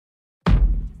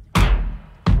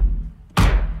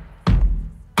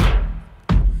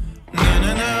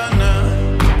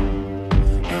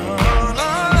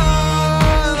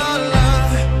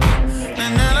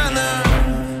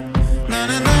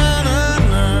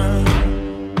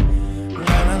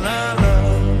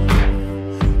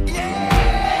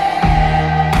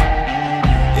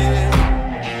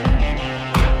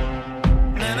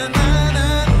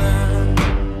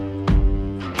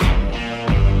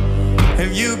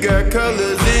got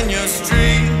colors in your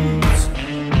streets.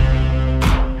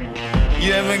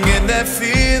 You ever get that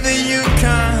fear that you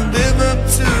can't live up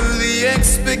to the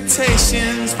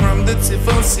expectations from the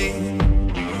Tifosi?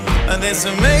 And there's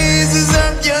some mazes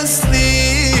up your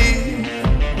sleeve.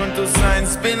 Pronto sign,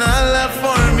 spin a lot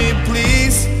for me,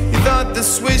 please. You thought the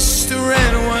switch to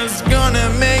red was gonna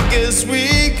make us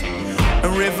weak. A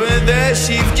river that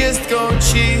she'd just go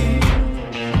cheap.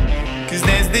 Cause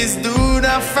there's this dude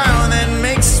I found that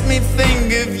makes me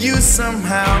think of you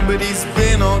somehow. But he's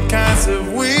been all kinds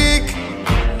of weak.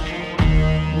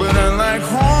 But unlike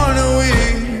Hornaway,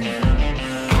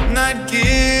 not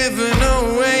giving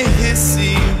away his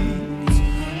seeds.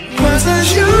 Cause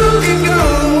as you can go,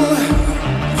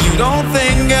 you don't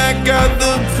think I got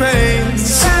the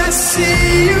pace. I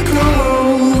see you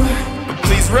go, but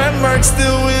please red mark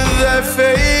still with that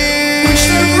face. Wish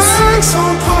that marks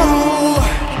on pole.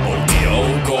 Oh, the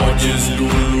old gorgeous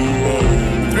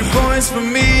Lulu. 3 points for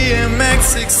me and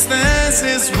Max extends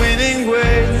his winning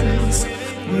ways.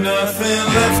 Nothing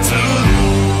left to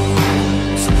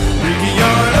lose.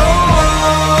 Ricciardo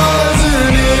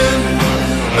wasn't in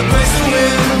a place to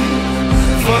win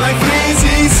for like 3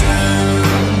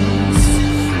 seasons.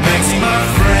 Maxie, my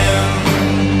friend,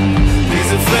 please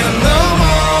defend the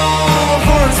ball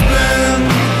for a spin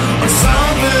or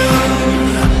something.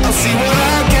 I'll see what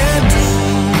I can do.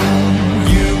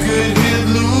 You could hit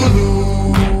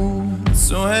Lulu.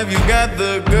 So have you got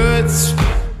the goods?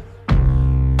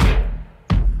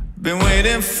 Been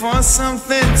waiting for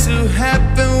something to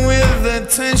happen with the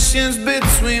tensions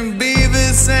between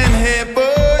Beavis and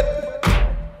Headbutt.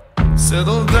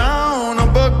 Settle down or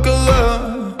buckle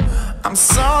up. I'm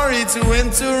sorry to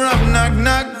interrupt. Knock,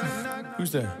 knock.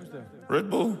 Who's there?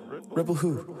 Red Bull? Rebel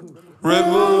who? Red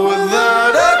Bull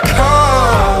without a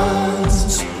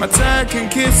cause. My tag can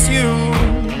kiss you.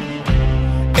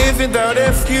 If in doubt,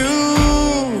 F you.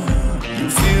 You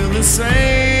feel the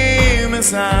same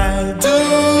as I do.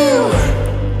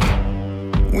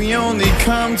 We only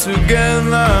come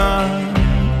together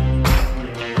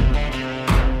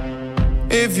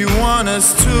if you want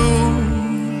us to.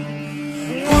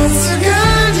 Once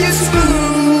again you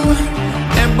slew,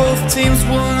 and both teams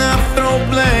will not throw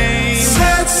blame.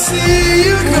 Sad to see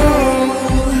you go.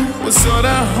 Was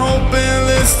sorta hoping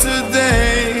this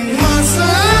today. Monza,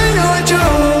 I know a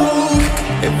joke.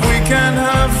 If we can't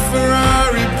have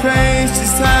Ferrari pace,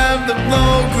 just have the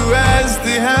bloke who has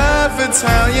the half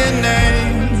Italian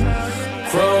name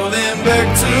crawling back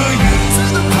to you. To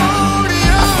the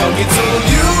podium. I fucking told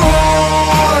you all.